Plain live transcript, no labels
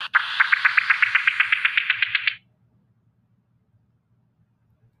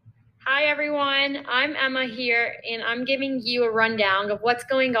everyone. I'm Emma here, and I'm giving you a rundown of what's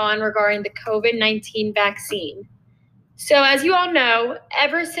going on regarding the COVID-19 vaccine. So, as you all know,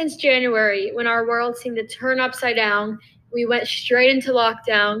 ever since January, when our world seemed to turn upside down, we went straight into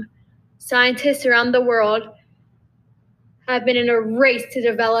lockdown. Scientists around the world have been in a race to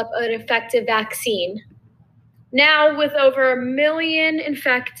develop an effective vaccine. Now, with over millions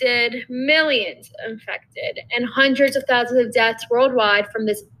infected, and hundreds of thousands of deaths worldwide from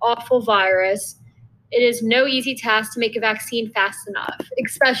this awful virus, it is no easy task to make a vaccine fast enough,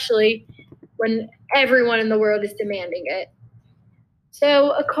 especially when everyone in the world is demanding it.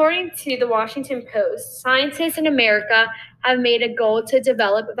 So, according to the Washington Post, scientists in America have made a goal to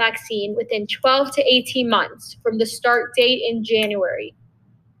develop a vaccine within 12 to 18 months from the start date in January.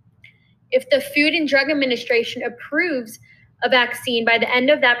 If the Food and Drug Administration approves a vaccine by the end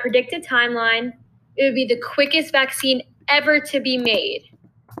of that predicted timeline, it would be the quickest vaccine ever to be made.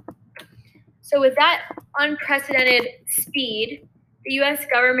 So with that unprecedented speed, the U.S.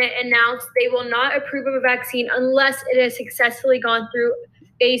 government announced they will not approve of a vaccine unless it has successfully gone through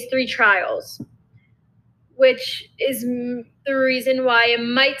phase 3 trials, which is the reason why it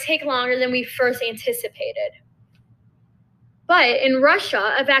might take longer than we first anticipated. But in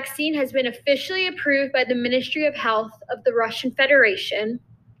Russia, a vaccine has been officially approved by the Ministry of Health of the Russian Federation,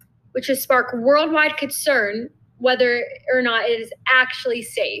 which has sparked worldwide concern whether or not it is actually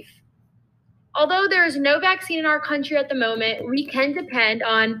safe. Although there is no vaccine in our country at the moment, we can depend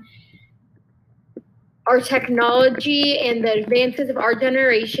on our technology and the advances of our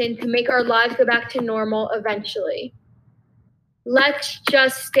generation to make our lives go back to normal eventually. Let's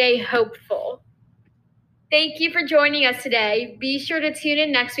just stay hopeful. Thank you for joining us today. Be sure to tune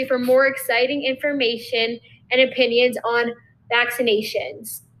in next week for more exciting information and opinions on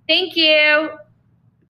vaccinations. Thank you.